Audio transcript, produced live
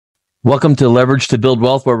Welcome to Leverage to Build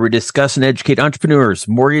Wealth, where we discuss and educate entrepreneurs,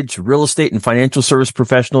 mortgage, real estate, and financial service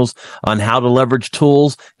professionals on how to leverage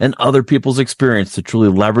tools and other people's experience to truly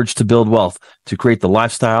leverage to build wealth to create the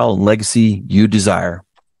lifestyle and legacy you desire.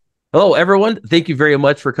 Hello, everyone. Thank you very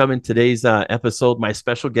much for coming to today's episode. My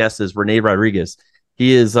special guest is Rene Rodriguez.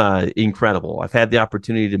 He is incredible. I've had the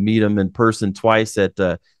opportunity to meet him in person twice at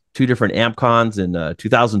two different AmpCons in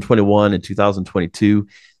 2021 and 2022.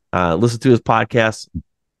 Listen to his podcast.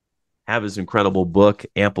 Have his incredible book,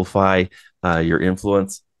 Amplify Your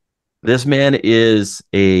Influence. This man is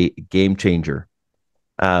a game changer.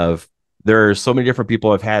 There are so many different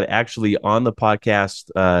people I've had actually on the podcast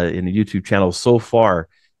in the YouTube channel so far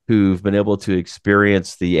who've been able to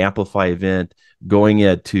experience the Amplify event, going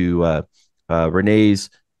to Rene's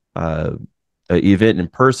event in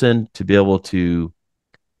person to be able to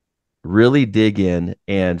really dig in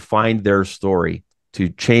and find their story to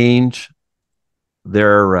change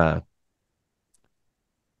their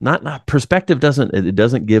not perspective.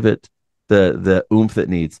 Doesn't give it the oomph it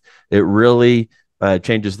needs. It really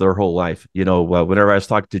changes their whole life. Whenever I was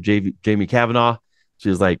talking to Jamie Kavanaugh, she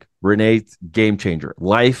was like, Rene, game changer,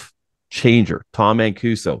 life changer. Tom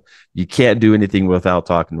Mancuso, you can't do anything without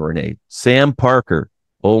talking to Rene. Sam Parker,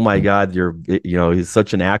 oh my God, he's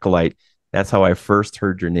such an acolyte. That's how I first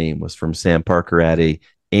heard your name, was from Sam Parker at a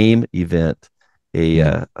AIM event,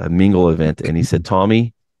 a Mingle event, and he said,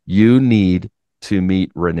 Tommy, you need to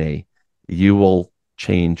meet Rene. You will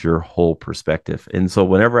change your whole perspective. And so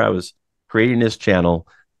whenever I was creating this channel,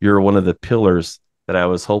 you're one of the pillars that I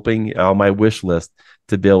was hoping on my wish list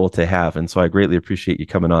to be able to have. And so I greatly appreciate you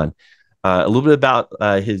coming on. A little bit about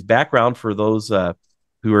his background for those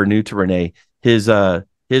who are new to Rene. His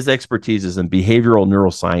expertise is in behavioral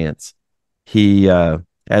neuroscience. He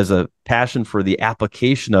has a passion for the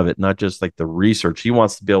application of it, not just like the research. He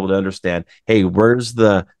wants to be able to understand, hey, where's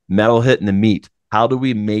the metal hitting the meat? How do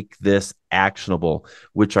we make this actionable?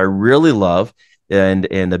 Which I really love. And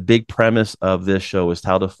the big premise of this show is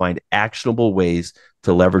how to find actionable ways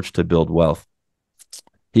to leverage to build wealth.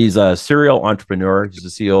 He's a serial entrepreneur. He's the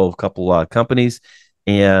CEO of a couple companies,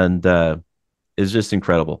 and is just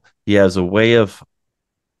incredible. He has a way of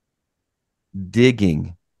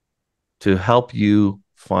digging to help you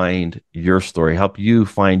find your story, help you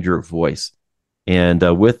find your voice. And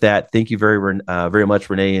with that, thank you very much,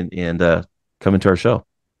 Rene, and coming to our show.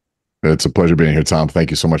 It's a pleasure being here, Tom.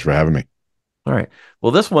 Thank you so much for having me. All right.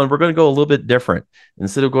 Well, this one, we're going to go a little bit different.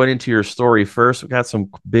 Instead of going into your story first, we've got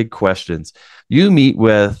some big questions. You meet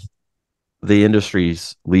with the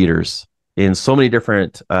industry's leaders in so many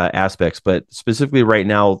different aspects, but specifically right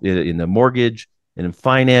now in the mortgage and in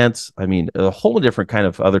finance, I mean, a whole different kind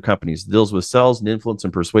of other companies. It deals with sales and influence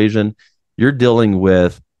and persuasion. You're dealing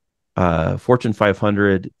with Fortune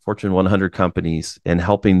 500, Fortune 100 companies and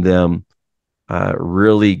helping them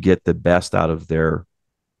really get the best out of their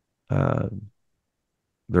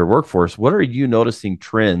workforce. What are you noticing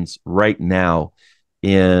trends right now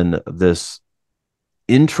in this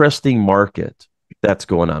interesting market that's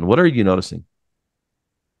going on? What are you noticing?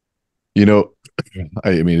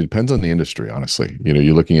 I mean, it depends on the industry, honestly.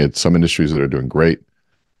 You're looking at some industries that are doing great.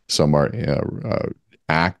 Some are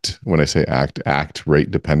when I say act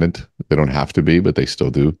rate dependent. They don't have to be, but they still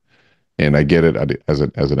do. And I get it as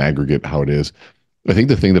an aggregate how it is. I think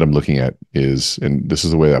the thing that I'm looking at is, and this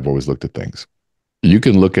is the way I've always looked at things, you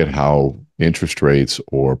can look at how interest rates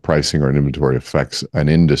or pricing or an inventory affects an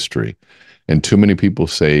industry. And too many people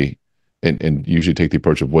say, and usually take the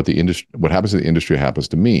approach of what happens to the industry happens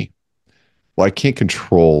to me. Well, I can't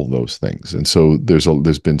control those things. And so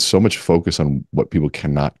there's been so much focus on what people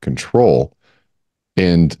cannot control.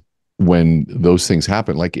 And when those things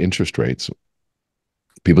happen, like interest rates,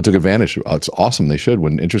 people took advantage. It's awesome. They should.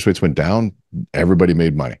 When interest rates went down, everybody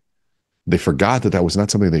made money. They forgot that was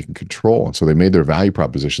not something they can control. And so they made their value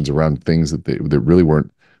propositions around things that really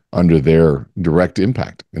weren't under their direct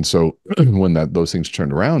impact. And so when those things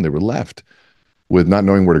turned around, they were left with not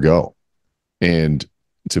knowing where to go. And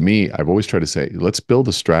to me, I've always tried to say, let's build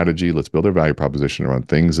a strategy, let's build our value proposition around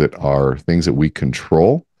things that we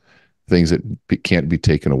control, things that can't be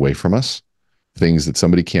taken away from us, things that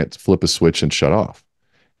somebody can't flip a switch and shut off.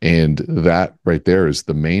 And that right there is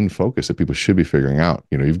the main focus that people should be figuring out.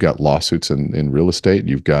 You've got lawsuits in real estate,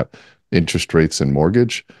 you've got interest rates in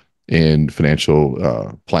mortgage, in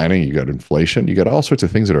financial planning, you got inflation, you got all sorts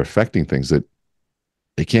of things that are affecting things that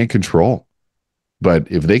they can't control.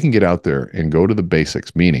 But if they can get out there and go to the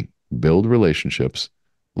basics, meaning build relationships,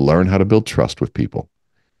 learn how to build trust with people,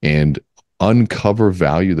 and uncover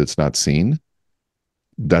value that's not seen,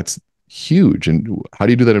 that's huge. And how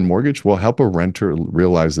do you do that in mortgage? Well, help a renter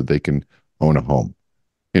realize that they can own a home.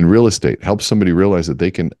 in real estate, help somebody realize that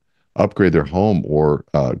they can upgrade their home or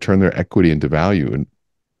turn their equity into value. And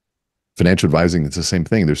financial advising, it's the same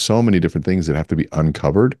thing. There's so many different things that have to be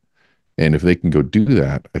uncovered. And if they can go do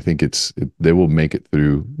that, I think they will make it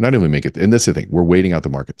through, not only make it, and that's the thing, we're waiting out the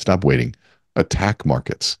market. Stop waiting. Attack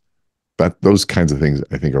markets. Those kinds of things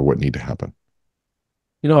I think are what need to happen.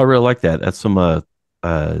 I really like that. That's some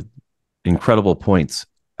uh, incredible points.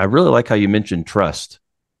 I really like how you mentioned trust,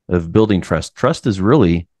 of building trust. Trust is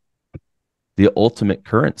really the ultimate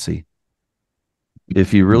currency,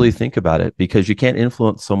 if you really think about it, because you can't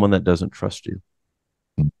influence someone that doesn't trust you.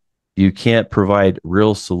 You can't provide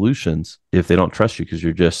real solutions if they don't trust you, because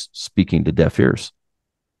you're just speaking to deaf ears.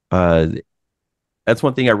 Uh, that's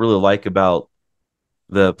one thing I really like about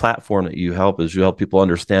the platform that you help, is you help people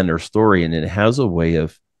understand their story, and it has a way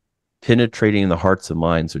of penetrating the hearts and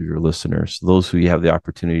minds of your listeners, those who you have the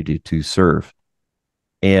opportunity to serve.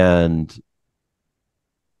 And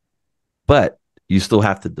but you still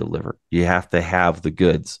have to deliver. You have to have the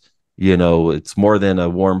goods. It's more than a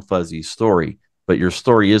warm, fuzzy story, but your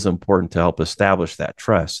story is important to help establish that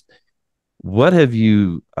trust. What have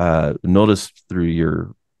you noticed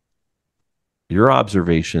through your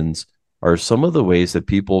observations are some of the ways that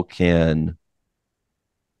people can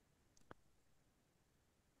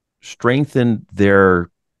strengthen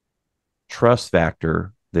their trust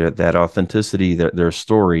factor, that authenticity, their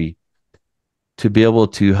story, to be able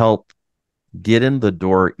to help get in the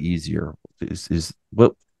door easier? Is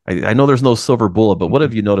what I know there's no silver bullet, but what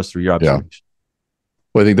have you noticed through your Yeah. observation?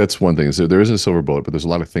 Well, I think that's one thing. Is there isn't a silver bullet, but there's a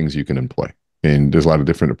lot of things you can employ, and there's a lot of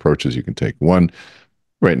different approaches you can take. One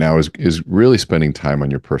right now is really spending time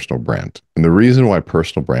on your personal brand, and the reason why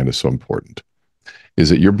personal brand is so important is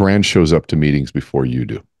that your brand shows up to meetings before you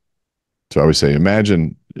do. So I always say,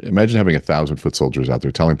 imagine having 1,000 foot soldiers out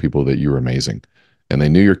there telling people that you're amazing, and they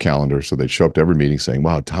knew your calendar, so they'd show up to every meeting saying,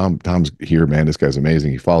 "Wow, Tom's here, man. This guy's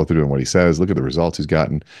amazing. He followed through on what he says. Look at the results he's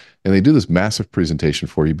gotten," and they do this massive presentation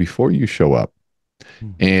for you before you show up.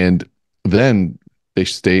 And then they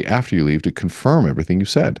stay after you leave to confirm everything you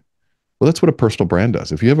said. Well, that's what a personal brand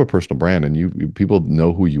does. If you have a personal brand and people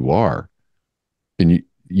know who you are, and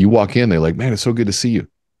you walk in, they're like, "Man, it's so good to see you."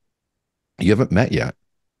 You haven't met yet,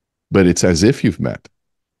 but it's as if you've met,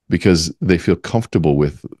 because they feel comfortable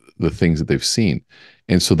with the things that they've seen.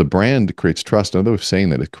 And so the brand creates trust. Another way of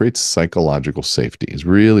saying that, it creates psychological safety, is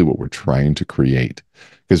really what we're trying to create.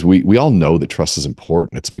 Because we all know that trust is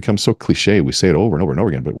important. It's become so cliche. We say it over and over and over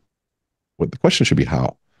again, but what the question should be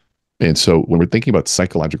how. And so when we're thinking about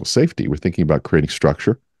psychological safety, we're thinking about creating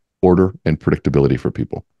structure, order, and predictability for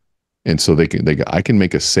people. And so I can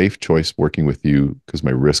make a safe choice working with you because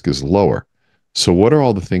my risk is lower. So what are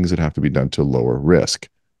all the things that have to be done to lower risk?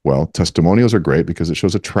 Well, testimonials are great because it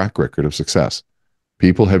shows a track record of success.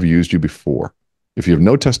 People have used you before. If you have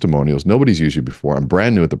no testimonials, nobody's used you before, I'm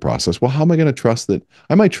brand new at the process. Well, how am I going to trust that?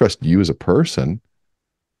 I might trust you as a person,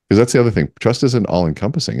 because that's the other thing. Trust isn't all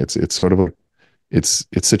encompassing. It's sort of it's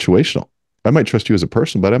situational. I might trust you as a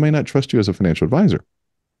person, but I might not trust you as a financial advisor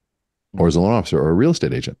or as a loan officer or a real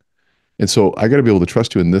estate agent. And so I got to be able to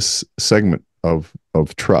trust you in this segment of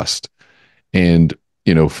trust. And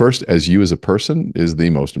first, as you as a person is the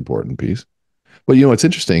most important piece. But what's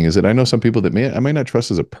interesting is that I know some people that I might not trust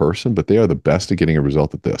as a person, but they are the best at getting a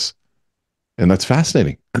result at this. And that's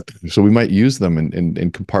fascinating. So we might use them and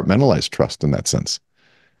compartmentalize trust in that sense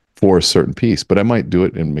for a certain piece, but I might do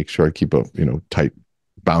it and make sure I keep a tight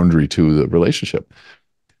boundary to the relationship.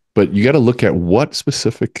 But you got to look at what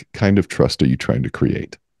specific kind of trust are you trying to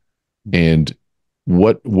create, and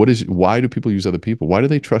why do people use other people? Why do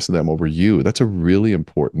they trust them over you? That's a really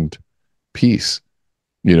important piece.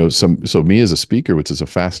 So me as a speaker, which is a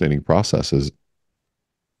fascinating process, is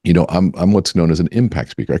I'm what's known as an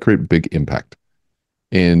impact speaker. I create big impact,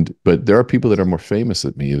 but there are people that are more famous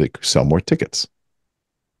than me that sell more tickets.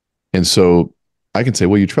 And so I can say,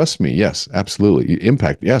 well, you trust me. Yes, absolutely.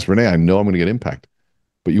 Impact. Yes, Rene, I know I'm going to get impact,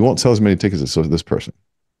 but you won't sell as many tickets as this person.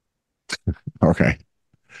 Okay.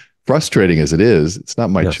 Frustrating as it is, it's not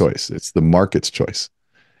my Yes. choice. It's the market's choice.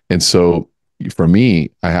 And so for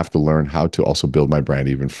me, I have to learn how to also build my brand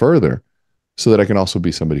even further so that I can also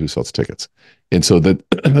be somebody who sells tickets. And so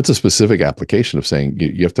that's a specific application of saying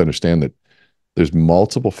you have to understand that there's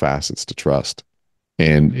multiple facets to trust.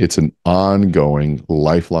 And it's an ongoing,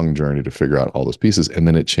 lifelong journey to figure out all those pieces. And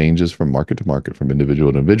then it changes from market to market, from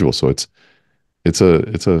individual to individual. So it's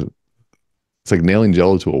like nailing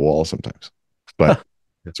jello to a wall sometimes, but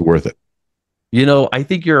it's worth it. I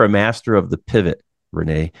think you're a master of the pivot,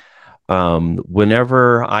 Rene.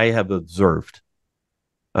 Whenever I have observed,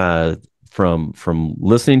 from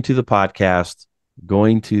listening to the podcast,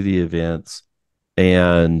 going to the events,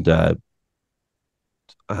 And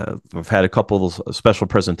I've had a couple of special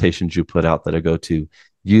presentations you put out that I go to.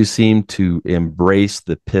 You seem to embrace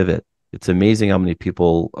the pivot. It's amazing how many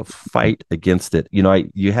people fight against it.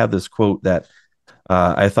 You have this quote that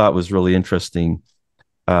I thought was really interesting.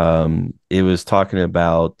 It was talking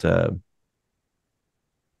about uh,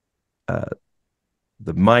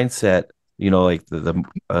 the mindset, like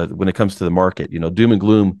when it comes to the market, doom and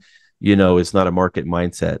gloom, it's not a market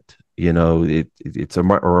mindset. It's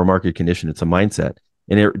or a market condition. It's a mindset.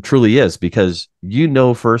 And it truly is, because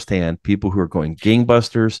firsthand people who are going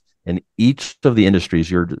gangbusters in each of the industries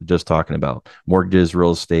you're just talking about: mortgages,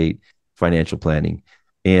 real estate, financial planning.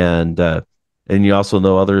 And you also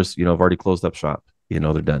know others, have already closed up shop, they're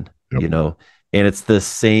done, Yep. and it's the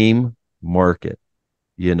same market.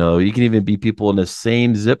 You can even be people in the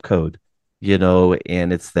same zip code,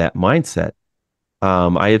 and it's that mindset.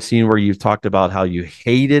 I have seen where you've talked about how you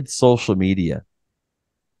hated social media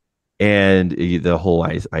and the whole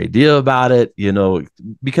idea about it,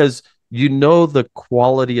 because the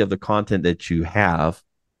quality of the content that you have.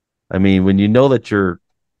 I mean, when you know that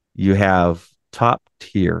you have top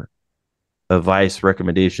tier advice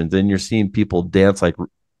recommendations, and you're seeing people dance like,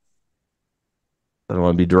 I don't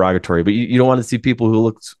want to be derogatory, but you don't want to see people who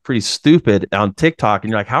look pretty stupid on TikTok, and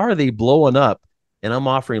you're like, how are they blowing up? And I'm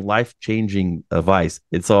offering life changing advice.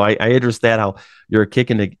 And so I understand how you're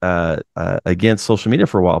kicking against social media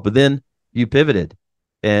for a while, but then you pivoted,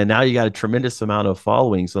 and now you got a tremendous amount of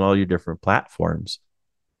followings on all your different platforms.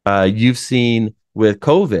 You've seen with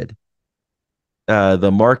COVID,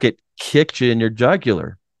 the market kicked you in your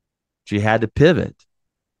jugular. But you had to pivot.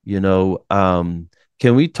 Can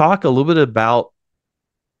we talk a little bit about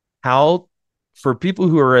how, for people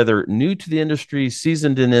who are either new to the industry,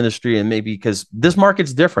 seasoned in the industry, and maybe because this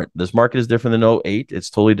market's different, this market is different than '08, it's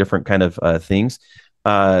totally different kind of things.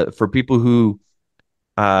 For people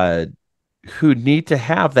uh, who need to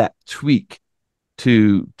have that tweak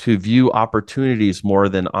to view opportunities more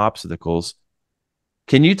than obstacles,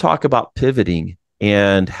 can you talk about pivoting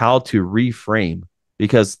and how to reframe?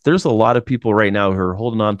 Because there's a lot of people right now who are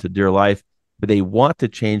holding on to dear life, but they want to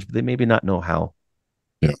change, but they maybe not know how.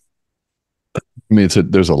 Yeah. I mean,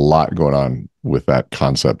 there's a lot going on with that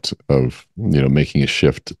concept of, making a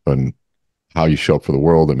shift on how you show up for the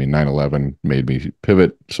world. I mean, 9/11 made me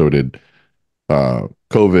pivot. So did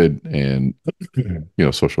COVID and,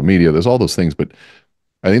 social media. There's all those things. But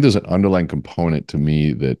I think there's an underlying component to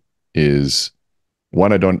me that is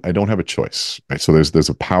one, I don't have a choice. Right? So there's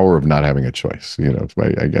a power of not having a choice.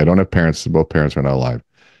 I don't have parents. Both parents are not alive.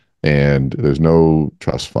 And there's no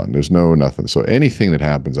trust fund. There's no nothing. So anything that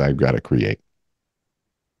happens, I've got to create.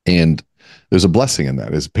 And there's a blessing in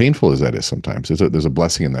that. As painful as that is sometimes, there's a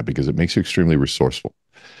blessing in that because it makes you extremely resourceful.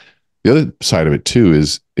 The other side of it too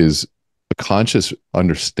is a conscious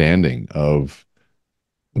understanding of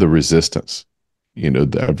the resistance.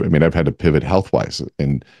 I've had to pivot health wise,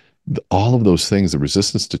 and all of those things, the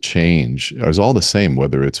resistance to change is all the same.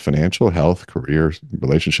 Whether it's financial, health, career,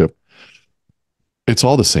 relationship, it's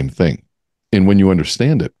all the same thing. And when you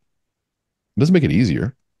understand it, it doesn't make it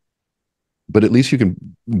easier, but at least you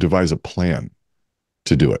can devise a plan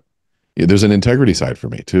to do it. There's an integrity side for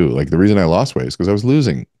me too. Like the reason I lost weight is because I was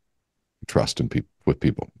losing trust in people with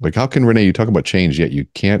people. Like, how can Rene, you talk about change, yet you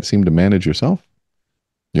can't seem to manage yourself?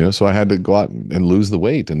 So I had to go out and lose the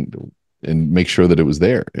weight and make sure that it was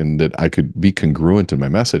there and that I could be congruent in my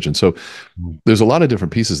message. And so there's a lot of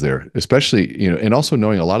different pieces there, especially, and also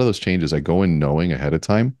knowing a lot of those changes, I go in knowing ahead of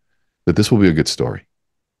time that this will be a good story.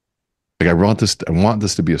 Like I want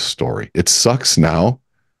this to be a story. It sucks now.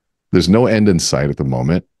 There's no end in sight at the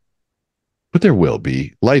moment, but there will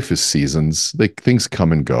be. Life is seasons. Like things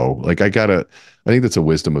come and go. I think that's a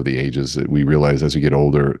wisdom of the ages that we realize as we get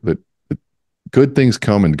older that good things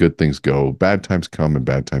come and good things go. Bad times come and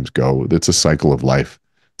bad times go. It's a cycle of life.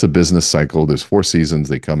 It's a business cycle. There's 4 seasons.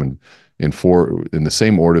 They come in the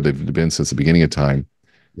same order they've been since the beginning of time.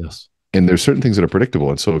 Yes. And there's certain things that are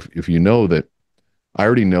predictable. And so if you know that, I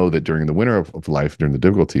already know that during the winter of life, during the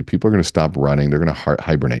difficulty, people are going to stop running. They're going to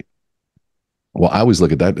hibernate. Well, I always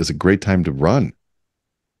look at that as a great time to run.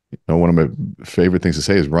 One of my favorite things to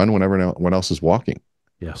say is run when everyone else is walking.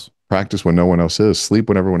 Yes. Practice when no one else is. Sleep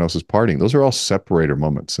when everyone else is partying. Those are all separator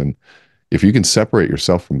moments. And if you can separate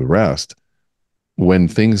yourself from the rest, when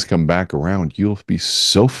things come back around, you'll be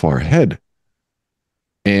so far ahead.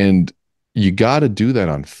 And you got to do that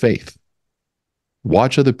on faith.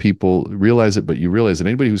 Watch other people, realize it, but you realize that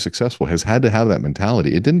anybody who's successful has had to have that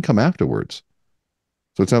mentality. It didn't come afterwards.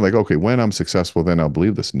 So it's not like, okay, when I'm successful, then I'll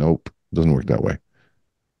believe this. Nope, it doesn't work that way.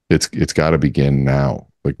 It's got to begin now.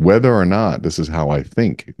 Like whether or not this is how I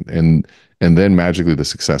think, and And then magically the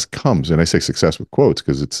success comes. And I say success with quotes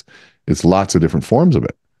because it's lots of different forms of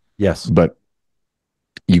it. Yes. But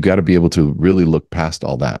you got to be able to really look past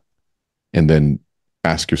all that and then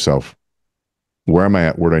ask yourself, where am I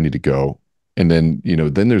at? Where do I need to go? And then,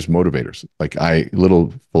 then there's motivators, like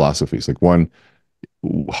little philosophies, like one,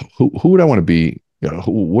 who would I want to be?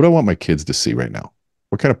 What do I want my kids to see right now?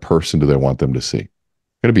 What kind of person do they want them to see?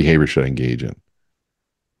 What kind of behavior should I engage in?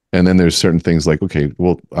 And then there's certain things like, okay,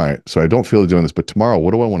 well, all right, so I don't feel like doing this, but tomorrow,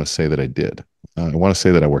 what do I want to say that I did? I want to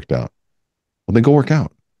say that I worked out. Well, then go work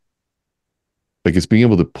out. Like it's being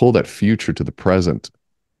able to pull that future to the present.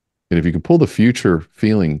 And if you can pull the future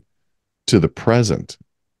feeling to the present,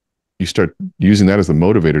 you start using that as the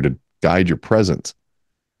motivator to guide your present.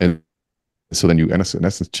 And so then you, in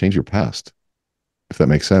essence, change your past, if that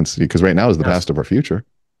makes sense. Because right now is the Yes. past of our future.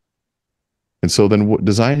 And so then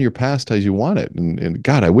design your past as you want it. And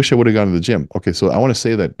God, I wish I would have gone to the gym. Okay, so I want to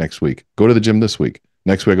say that next week. Go to the gym this week.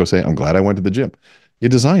 Next week, I go say, I'm glad I went to the gym. You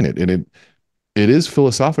design it. And it is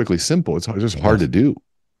philosophically simple. It's just hard to do.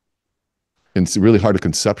 And it's really hard to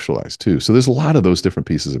conceptualize too. So there's a lot of those different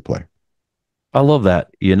pieces at play. I love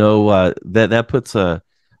that. That puts a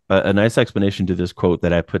nice explanation to this quote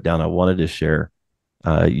that I put down. I wanted to share.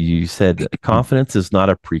 You said confidence is not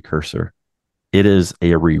a precursor; it is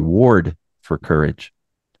a reward for courage.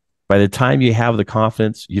 By the time you have the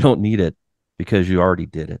confidence, you don't need it because you already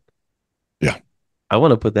did it. Yeah. I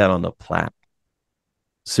want to put that on the plaque,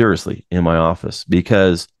 seriously, in my office,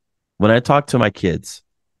 because when I talk to my kids,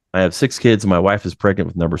 I have 6 kids and my wife is pregnant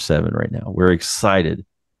with number 7 right now. We're excited.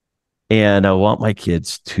 And I want my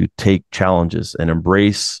kids to take challenges and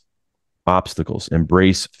embrace obstacles,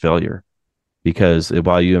 embrace failure, because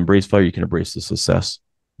while you embrace failure, you can embrace the success.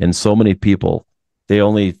 And so many people, they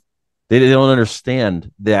don't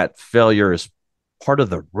understand that failure is part of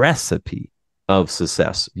the recipe of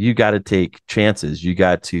success. You got to take chances. You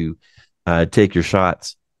got to take your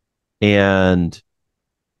shots. And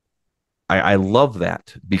I love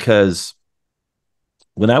that, because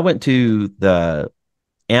when I went to the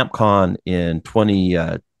AmpCon in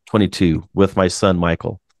 2022 with my son,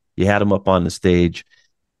 Michael, you had him up on the stage.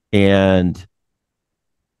 And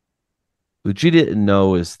what you didn't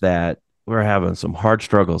know is that we're having some hard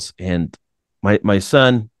struggles. And my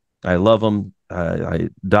son, I love him. I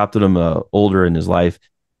adopted him older in his life,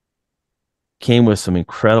 came with some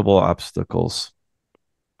incredible obstacles.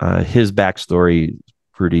 His backstory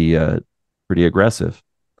pretty aggressive.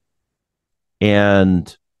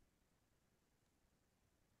 And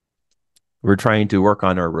we're trying to work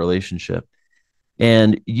on our relationship.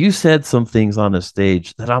 And you said some things on the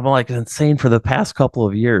stage that I'm like insane for the past couple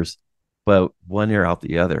of years, but one ear out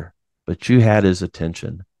the other. But you had his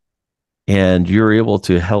attention and you're able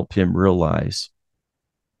to help him realize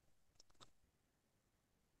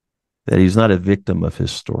that he's not a victim of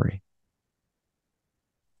his story.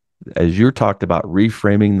 As you talked about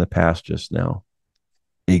reframing the past just now,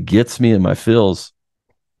 it gets me in my feels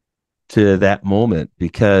to that moment,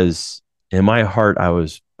 because in my heart, I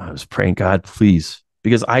was praying, God, please,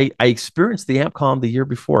 because I experienced the AmpCom the year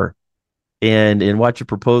before, and what you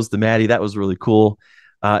proposed to Maddie, that was really cool.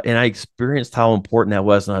 And I experienced how important that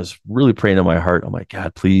was. And I was really praying in my heart, oh my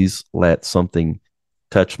God, please let something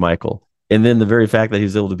touch Michael. And then the very fact that he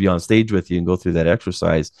was able to be on stage with you and go through that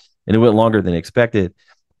exercise, and it went longer than expected.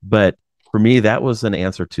 But for me, that was an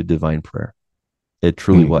answer to divine prayer. It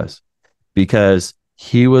truly was, because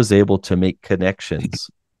he was able to make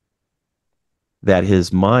connections that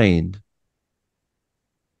his mind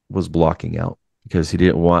was blocking out, because he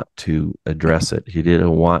didn't want to address it. He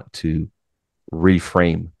didn't want to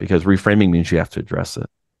reframe, because reframing means you have to address it.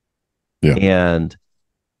 Yeah.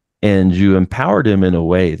 And you empowered him in a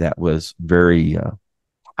way that was very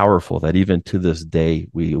powerful, that even to this day,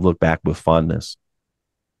 we look back with fondness.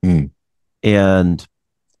 And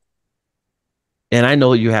I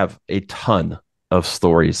know you have a ton of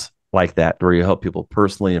stories like that where you help people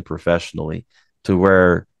personally and professionally to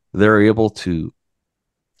where they're able to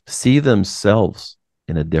see themselves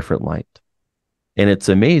in a different light. And it's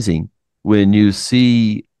amazing when you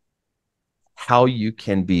see how you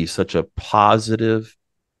can be such a positive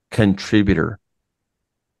contributor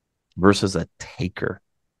versus a taker.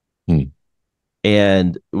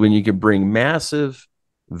 And when you can bring massive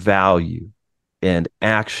value and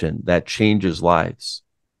action that changes lives,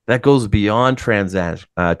 that goes beyond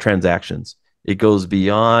transactions. It goes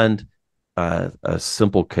beyond a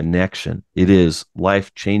simple connection. It is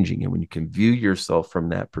life changing. And when you can view yourself from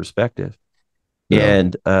that perspective,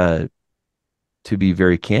 and to be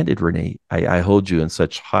very candid, Rene, I hold you in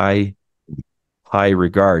such high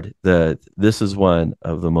regard. This is one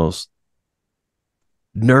of the most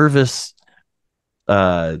nervous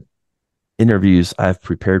interviews I've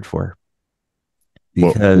prepared for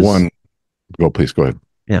Well, because, one, go, please go ahead.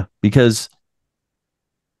 yeah, because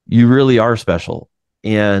you really are special.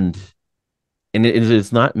 And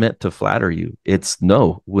it's not meant to flatter you. It's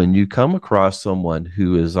no, when you come across someone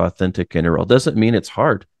who is authentic and real, doesn't mean it's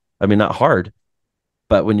hard. I mean, not hard,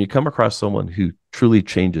 but when you come across someone who truly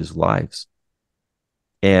changes lives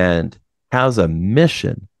and has a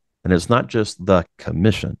mission, and it's not just the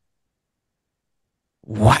commission,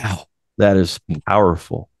 wow, that is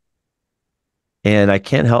powerful. And I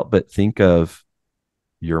can't help but think of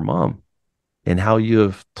your mom and how you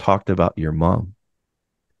have talked about your mom,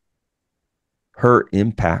 her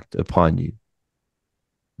impact upon you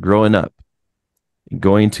growing up,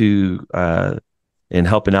 going to and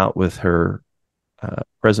helping out with her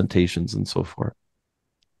presentations and so forth.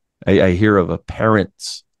 I hear of a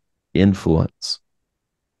parent's influence,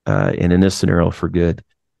 and in this scenario for good.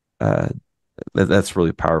 Uh, that's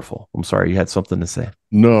really powerful. I'm sorry, you had something to say.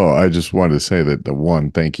 No, I just wanted to say that the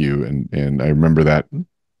one, thank you. And I remember that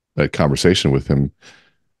conversation with him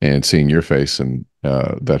and seeing your face and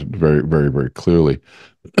that very, very, very clearly.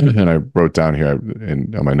 And I wrote down here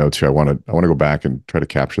and on my notes here, I want to go back and try to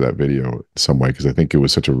capture that video in some way because I think it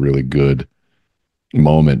was such a really good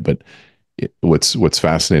moment. But what's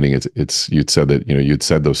fascinating is you'd said that you'd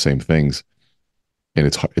said those same things, and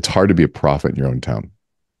it's hard to be a prophet in your own town.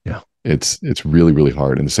 Yeah. It's really, really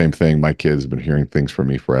hard. And the same thing, my kids have been hearing things from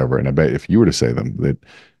me forever, and I bet if you were to say them, that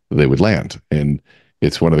they would land. And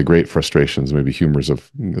it's one of the great frustrations, maybe humors of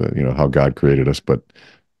how God created us, but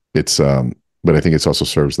it's but I think it's also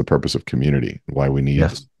serves the purpose of community, why we need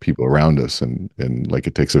Yes. people around us, and like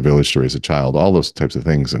it takes a village to raise a child, all those types of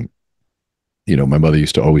things. And my mother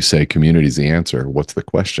used to always say, community is the answer. What's the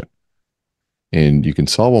question? And you can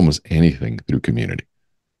solve almost anything through community.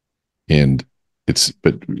 And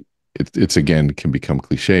but it's again can become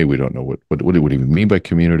cliche. We don't know what it would even mean by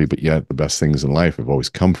community, but yet the best things in life have always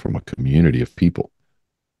come from a community of people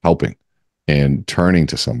helping and turning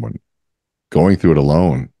to someone. Going through it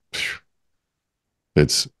alone,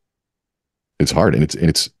 it's hard, and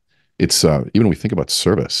it's even when we think about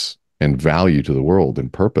service and value to the world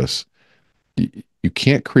and purpose, you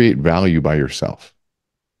can't create value by yourself.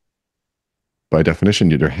 By definition,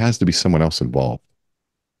 there has to be someone else involved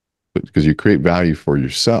because you create value for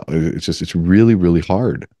yourself. It's really, really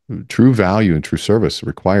hard. True value and true service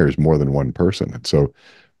requires more than one person. And so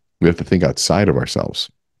we have to think outside of ourselves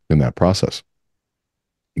in that process.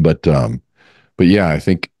 But yeah, I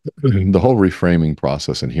think the whole reframing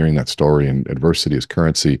process and hearing that story and adversity as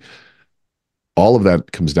currency, all of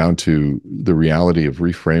that comes down to the reality of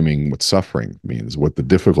reframing what suffering means, what the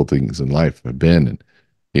difficult things in life have been. And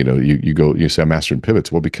you say I'm mastering pivots.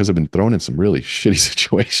 Well, because I've been thrown in some really shitty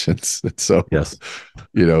situations. And so, Yes.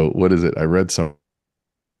 what is it? I read somewhere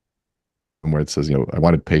it says, I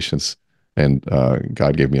wanted patience, and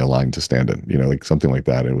God gave me a line to stand in, like something like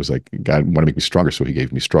that. And it was like God wanted to make me stronger, so He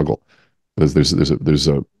gave me struggle. There's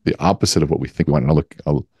the opposite of what we think we want. And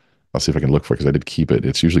I'll see if I can look for it because I did keep it.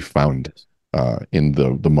 It's usually found Yes. in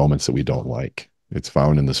the moments that we don't like. It's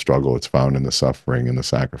found in the struggle. It's found in the suffering and the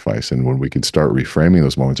sacrifice. And when we can start reframing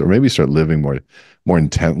those moments, or maybe start living more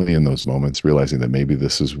intently in those moments, realizing that maybe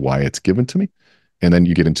this is why it's given to me. And then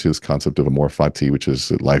you get into this concept of amor fati, which is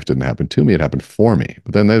that life didn't happen to me, it happened for me.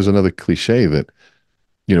 But then there's another cliche that,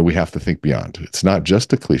 we have to think beyond. It's not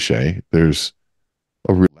just a cliche. There's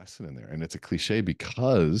a real lesson in there. And it's a cliche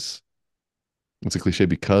because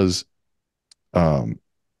um,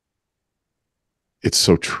 it's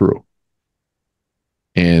so true.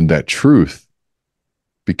 And that truth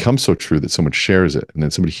becomes so true that someone shares it, and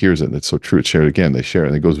then somebody hears it, and it's so true, it's shared again, they share it,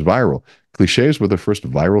 and it goes viral. Cliches were the first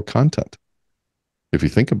viral content, if you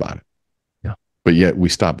think about it. Yeah. But yet we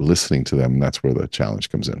stop listening to them, and that's where the challenge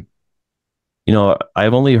comes in.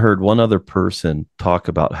 I've only heard one other person talk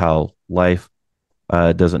about how life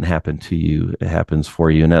doesn't happen to you; it happens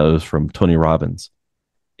for you, and that was from Tony Robbins.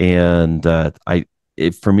 And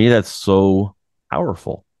for me, that's so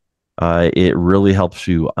powerful. It really helps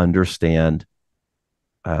you understand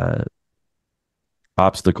uh,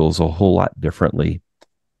 obstacles a whole lot differently.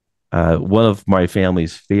 One of my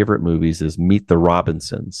family's favorite movies is Meet the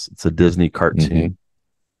Robinsons. It's a Disney cartoon,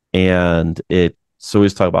 and it's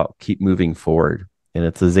always talk about keep moving forward. And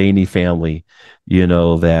it's a zany family,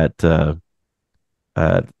 that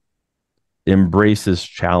uh, embraces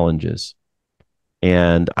challenges,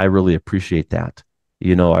 and I really appreciate that.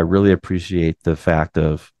 I really appreciate the fact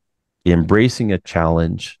of embracing a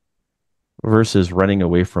challenge versus running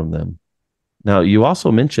away from them. Now, you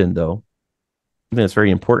also mentioned, though, something that's very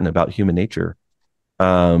important about human nature.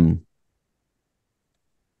 Um,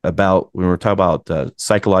 about when we're talking about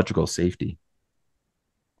psychological safety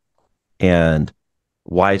and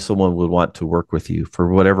why someone would want to work with you for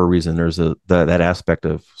whatever reason. There's that aspect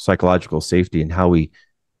of psychological safety and how we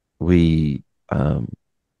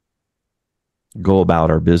go about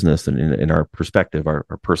our business and in our perspective, our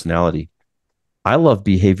personality. I love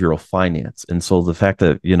behavioral finance, and so the fact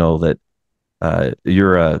that that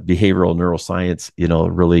you're a behavioral neuroscience,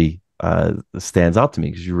 really stands out to me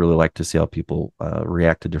because you really like to see how people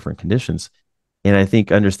react to different conditions. And I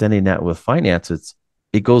think understanding that with finance,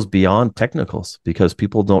 it goes beyond technicals because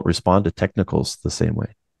people don't respond to technicals the same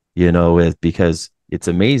way, because it's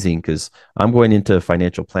amazing because I'm going into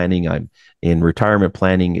financial planning. I'm in retirement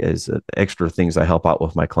planning as extra things I help out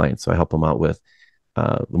with my clients. So I help them out with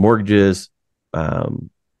the mortgages, um,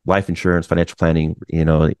 life insurance, financial planning,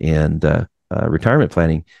 and retirement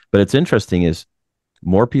planning. But it's interesting is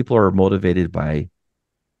more people are motivated by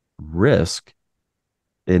risk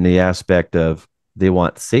in the aspect of they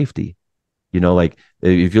want safety. Like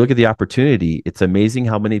if you look at the opportunity, it's amazing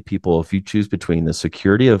how many people, if you choose between the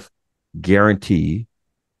security of guarantee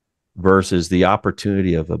versus the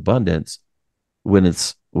opportunity of abundance, when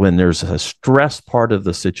there's a stress part of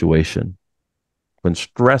the situation, when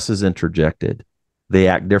stress is interjected, they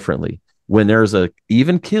act differently. When there's a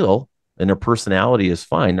even kill and their personality is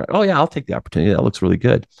fine, oh yeah, I'll take the opportunity. That looks really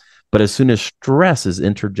good. But as soon as stress is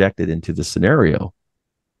interjected into the scenario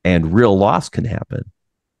and real loss can happen,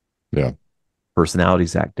 Yeah.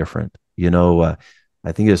 personalities act different. I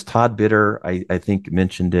think it was Todd Bitter, I think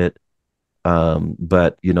mentioned it.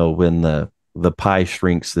 But when the pie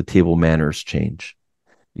shrinks, the table manners change,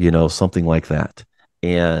 something like that.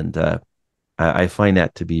 And I find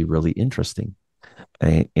that to be really interesting.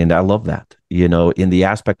 And I love that, in the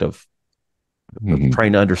aspect of Hmm.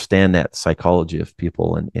 trying to understand that psychology of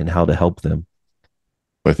people and how to help them.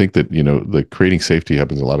 I think that, the creating safety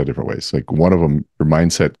happens a lot of different ways. Like one of them, your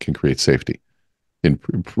mindset can create safety in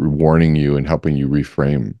warning you and helping you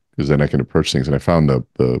reframe, because then I can approach things. And I found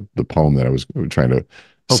the poem that I was trying to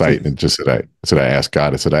Oh, cite, and please. it just said I asked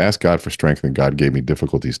God. I said I asked God for strength, and God gave me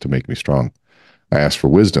difficulties to make me strong. I asked for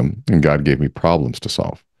wisdom, and God gave me problems to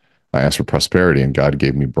solve. I asked for prosperity, and God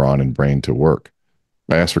gave me brawn and brain to work.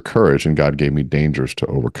 I asked for courage, and God gave me dangers to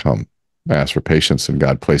overcome. I asked for patience, and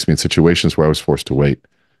God placed me in situations where I was forced to wait.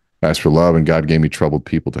 I asked for love, and God gave me troubled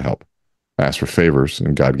people to help. I asked for favors,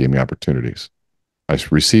 and God gave me opportunities. I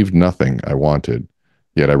received nothing I wanted,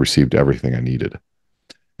 yet I received everything I needed.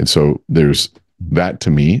 And so there's that, to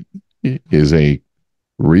me, is a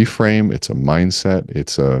reframe. It's a mindset.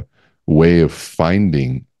 It's a way of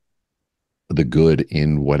finding the good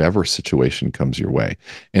in whatever situation comes your way.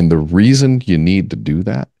 And the reason you need to do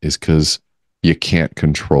that is because you can't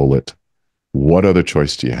control it. What other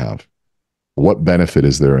choice do you have? What benefit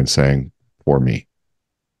is there in saying, "poor me"?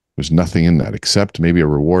 There's nothing in that except maybe a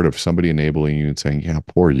reward of somebody enabling you and saying, "yeah,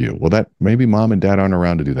 poor you." Well, that maybe mom and dad aren't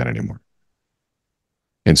around to do that anymore.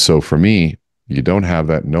 And so for me, you don't have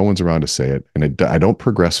that. No one's around to say it. And I don't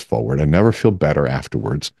progress forward. I never feel better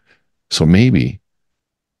afterwards. So maybe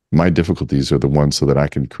my difficulties are the ones so that I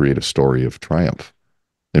can create a story of triumph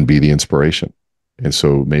and be the inspiration. And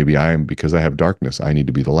so maybe because I have darkness, I need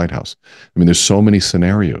to be the lighthouse. I mean, there's so many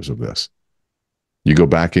scenarios of this. You go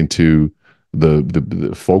back into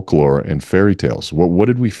the folklore and fairy tales. What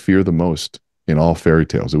did we fear the most in all fairy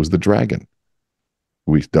tales? It was the dragon.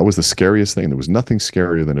 That was the scariest thing. There was nothing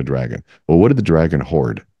scarier than a dragon. Well, what did the dragon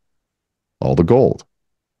hoard? All the gold.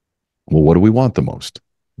 Well, what do we want the most?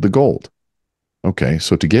 The gold. Okay,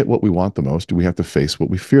 so to get what we want the most, do we have to face what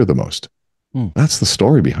we fear the most? Hmm. That's the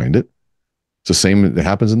story behind it. It's the same that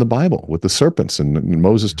happens in the Bible with the serpents and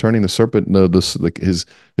Moses turning the serpent, his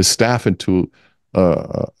staff into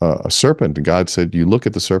a serpent. And God said, "You look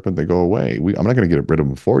at the serpent, they go away. I'm not going to get rid of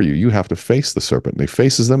them for you. You have to face the serpent." And he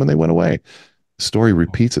faces them, and they went away. The story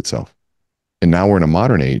repeats itself. And now we're in a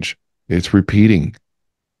modern age. It's repeating.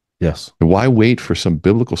 Yes. And why wait for some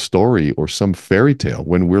biblical story or some fairy tale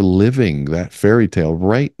when we're living that fairy tale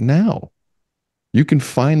right now? You can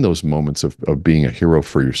find those moments of being a hero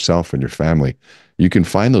for yourself and your family. You can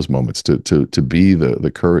find those moments to be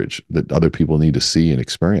the courage that other people need to see and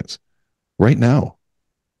experience right now.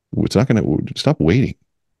 It's not going to stop waiting.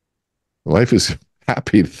 Life is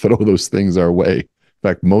happy to throw those things our way. In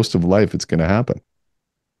fact, most of life, it's going to happen.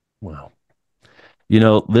 Wow.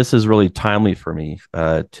 This is really timely for me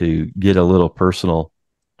to get a little personal.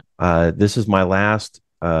 This is my last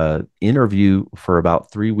interview for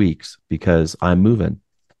about 3 weeks because I'm moving.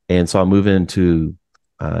 And so I'm moving to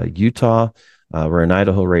Utah. We're in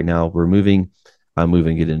Idaho right now. We're moving. I'm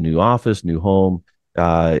moving, get a new office, new home.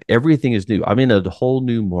 Everything is new. I'm in a whole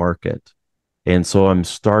new market. And so I'm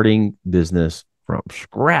starting business from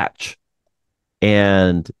scratch.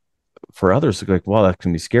 And for others, like, well, that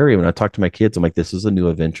can be scary. When I talk to my kids, I'm like, this is a new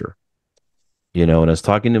adventure, and I was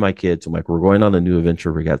talking to my kids. I'm like, we're going on a new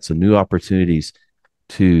adventure. We got some new opportunities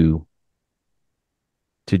to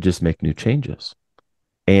just make new changes.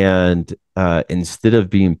 And instead of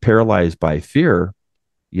being paralyzed by fear,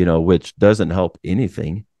 which doesn't help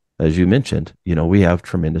anything, as you mentioned, we have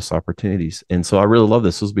tremendous opportunities. And so I really love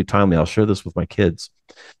this. This will be timely. I'll share this with my kids,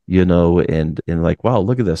 and like, wow,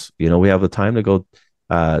 look at this. We have the time to go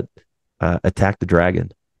uh, attack the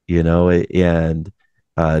dragon, and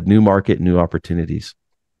new market, new opportunities.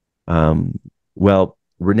 Um, well,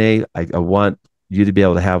 Rene, I want you to be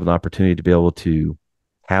able to have an opportunity to be able to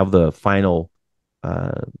have the uh,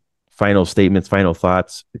 final statements, final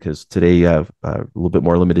thoughts, because today I have a little bit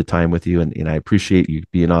more limited time with you, and I appreciate you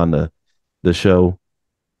being on the show.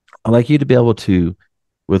 I'd like you to be able to,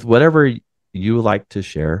 with whatever you would like to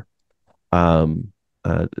share, to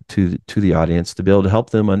the audience, to be able to help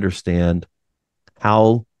them understand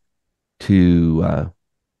how to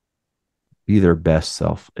be their best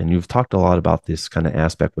self. And you've talked a lot about this kind of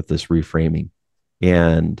aspect with this reframing,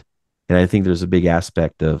 and I think there's a big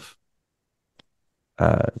aspect of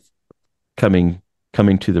uh, coming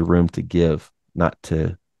to the room to give, not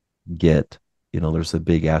to get. There's a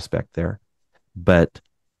big aspect there. But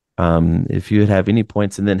if you would have any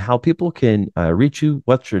points, and then how people can reach you,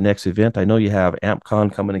 what's your next event? I know you have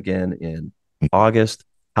AmpCon coming again in August.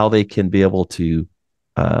 How they can be able to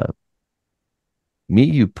uh,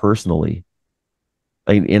 meet you personally.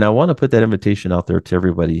 And I want to put that invitation out there to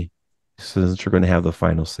everybody, since you're going to have the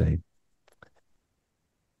final say.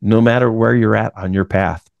 No matter where you're at on your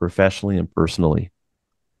path, professionally and personally,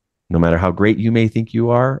 no matter how great you may think you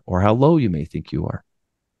are or how low you may think you are,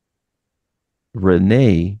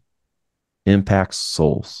 Rene impacts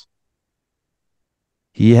souls.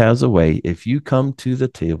 He has a way, if you come to the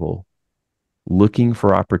table looking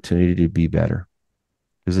for opportunity to be better,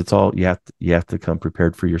 because it's all you have to come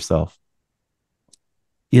prepared for yourself.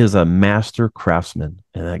 He is a master craftsman,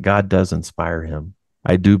 and that God does inspire him.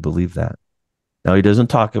 I do believe that. Now, he doesn't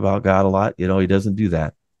talk about God a lot. He doesn't do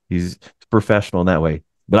that. He's professional in that way.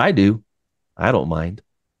 But I do. I don't mind.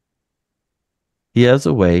 He has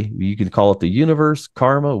a way, you can call it the universe,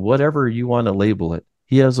 karma, whatever you want to label it.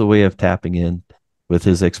 He has a way of tapping in with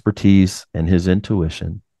his expertise and his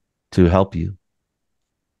intuition to help you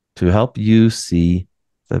see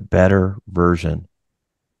the better version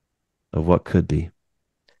of what could be.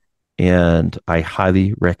 And I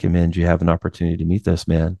highly recommend you have an opportunity to meet this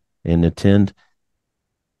man and attend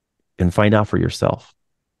and find out for yourself.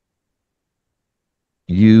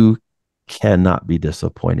 You cannot be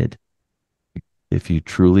disappointed if you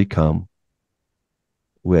truly come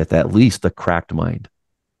with at least a cracked mind.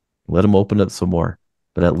 Let him open up some more,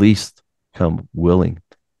 but at least come willing.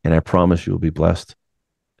 And I promise you will be blessed.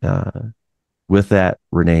 With that,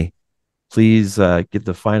 Rene, please get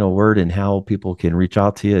the final word and how people can reach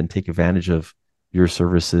out to you and take advantage of your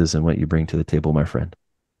services and what you bring to the table, my friend.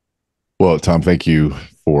 Well, Tom, thank you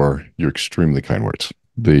for your extremely kind words.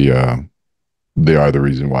 They are the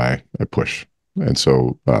reason why I push. And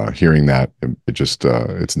so hearing that, it just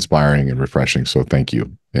it's inspiring and refreshing. So thank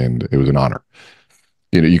you. And it was an honor.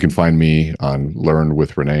 You can find me on Learn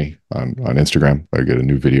with Rene on Instagram. I get a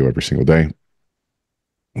new video every single day.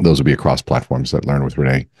 Those will be across platforms that Learn with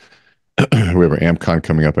Rene. We have our AmpCon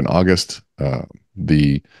coming up in August.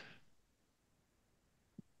 The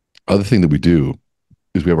other thing that we do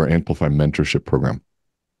is we have our Amplify mentorship program.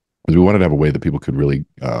 Because we wanted to have a way that people could really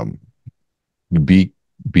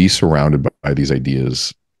be surrounded by these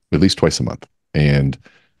ideas at least twice a month. And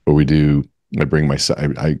what we do, I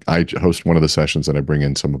host one of the sessions, and I bring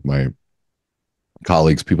in some of my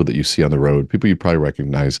colleagues, people that you see on the road, people you probably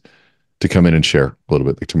recognize, to come in and share a little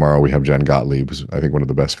bit. Like tomorrow we have Jen Gottlieb, who's I think one of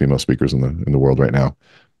the best female speakers in the world right now.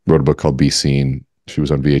 Wrote a book called Be Seen. She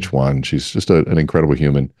was on VH1. She's just an incredible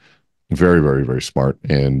human, very, very, very smart.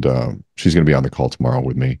 And she's going to be on the call tomorrow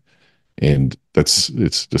with me. And it's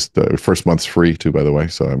just the first month's free too, by the way.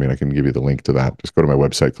 So, I mean, I can give you the link to that. Just go to my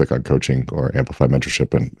website, click on coaching or Amplify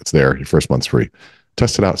mentorship, and it's there. Your first month's free.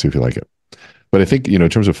 Test it out, see if you like it. But I think, in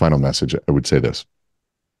terms of final message, I would say this: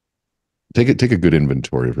 take a good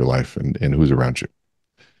inventory of your life and who's around you.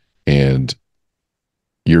 And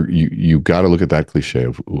you got to look at that cliche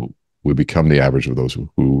of we become the average of those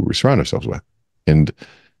who we surround ourselves with. And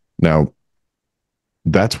now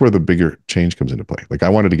that's where the bigger change comes into play. Like, I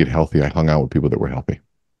wanted to get healthy. I hung out with people that were healthy.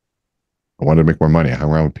 I wanted to make more money. I hung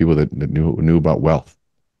around with people that knew about wealth.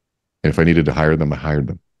 And if I needed to hire them, I hired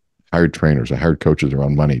them. hired trainers, I hired coaches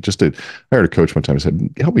around money. I hired a coach one time and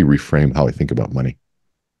said, help me reframe how I think about money.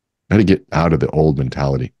 I had to get out of the old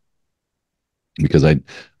mentality because I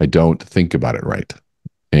don't think about it right.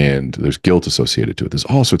 And there's guilt associated to it. There's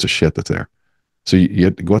all sorts of shit that's there. So you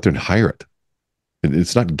have to go out there and hire it.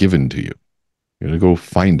 It's not given to you. You're going to go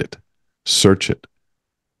find it, search it,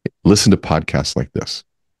 listen to podcasts like this.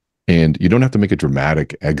 And you don't have to make a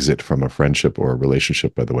dramatic exit from a friendship or a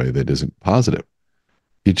relationship, by the way, that isn't positive.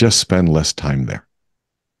 You just spend less time there.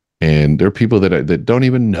 And there are people that don't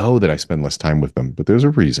even know that I spend less time with them, but there's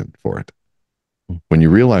a reason for it. When you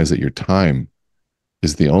realize that your time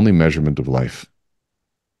is the only measurement of life,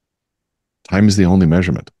 time is the only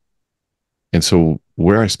measurement. And so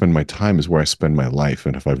where I spend my time is where I spend my life.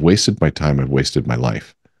 And if I've wasted my time, I've wasted my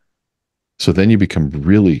life. So then you become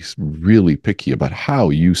really, really picky about how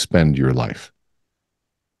you spend your life.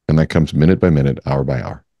 And that comes minute by minute, hour by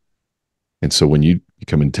hour. And so when you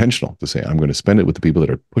become intentional to say, I'm going to spend it with the people that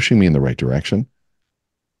are pushing me in the right direction,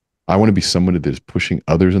 I want to be someone that is pushing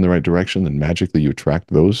others in the right direction, and magically you attract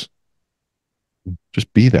those.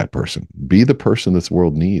 Just be that person. Be the person this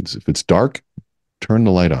world needs. If it's dark, turn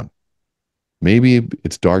the light on. Maybe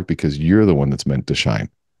it's dark because you're the one that's meant to shine.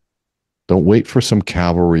 Don't wait for some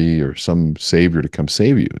cavalry or some savior to come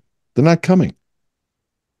save you. They're not coming.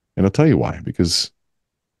 And I'll tell you why, because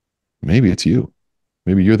maybe it's you.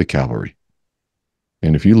 Maybe you're the cavalry.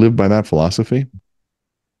 And if you live by that philosophy,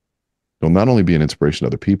 you'll not only be an inspiration to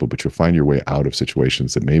other people, but you'll find your way out of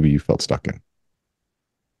situations that maybe you felt stuck in.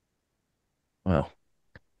 Well,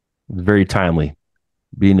 very timely.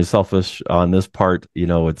 Being selfish on this part,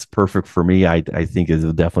 it's perfect for me. I think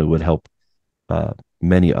it definitely would help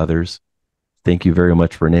many others. Thank you very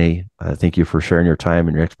much, Rene. Thank you for sharing your time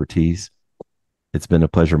and your expertise. It's been a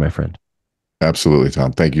pleasure, my friend. Absolutely,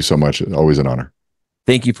 Tom. Thank you so much. Always an honor.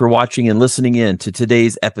 Thank you for watching and listening in to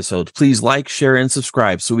today's episode. Please like, share, and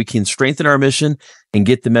subscribe so we can strengthen our mission and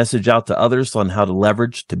get the message out to others on how to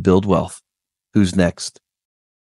leverage to build wealth. Who's next?